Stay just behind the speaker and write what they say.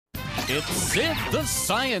It's Sid the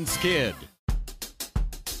Science Kid.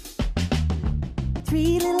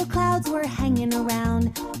 3 little clouds were hanging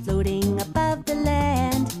around, floating above the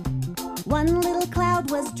land. 1 little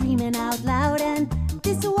cloud was dreaming out loud, and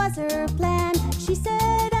this was her plan. She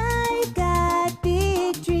said, I've got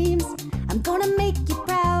big dreams, I'm gonna make you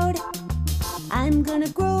proud. I'm gonna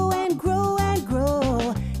grow and grow and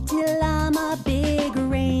grow till I'm a big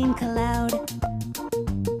rain cloud.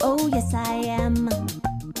 Oh yes I am.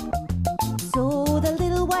 So the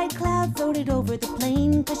little white cloud floated over the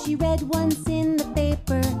plain, 'cause she read once in the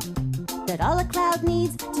paper that all a cloud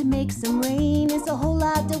needs to make some rain is a whole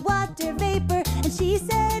lot of water vapor. And she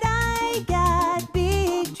said, I got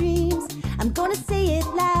big dreams, I'm gonna say it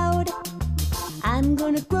loud. I'm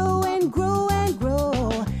gonna grow and grow and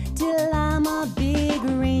grow till I'm a big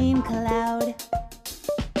rain cloud.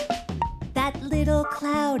 That little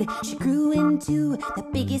cloud, she grew into the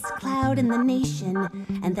biggest cloud in the nation.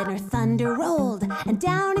 And then her thunder rolled, and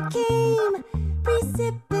down it came.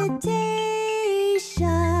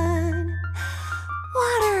 Precipitation.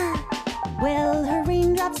 Water! Well, her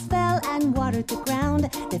raindrops fell and watered the ground.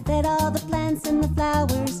 They fed all the plants and the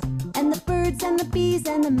flowers, and the birds and the bees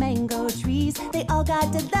and the mango trees. They all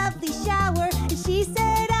got a lovely shower. And she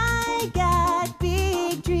said, I got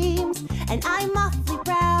big dreams, and I'm awfully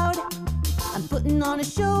proud. I'm putting on a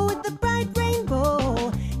show with the bright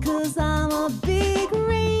rainbow, 'cause I'm a big